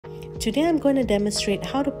Today I'm going to demonstrate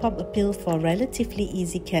how to pop a pill for a relatively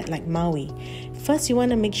easy cat like Maui. First, you want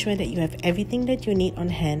to make sure that you have everything that you need on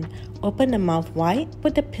hand. Open the mouth wide,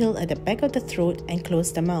 put the pill at the back of the throat and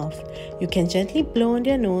close the mouth. You can gently blow on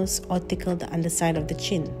their nose or tickle the underside of the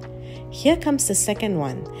chin. Here comes the second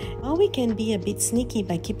one. Maui can be a bit sneaky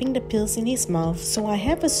by keeping the pills in his mouth, so I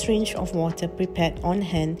have a syringe of water prepared on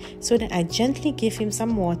hand so that I gently give him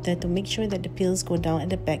some water to make sure that the pills go down at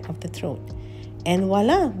the back of the throat. And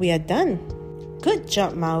voila, we are done. Good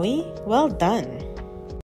job, Maui. Well done.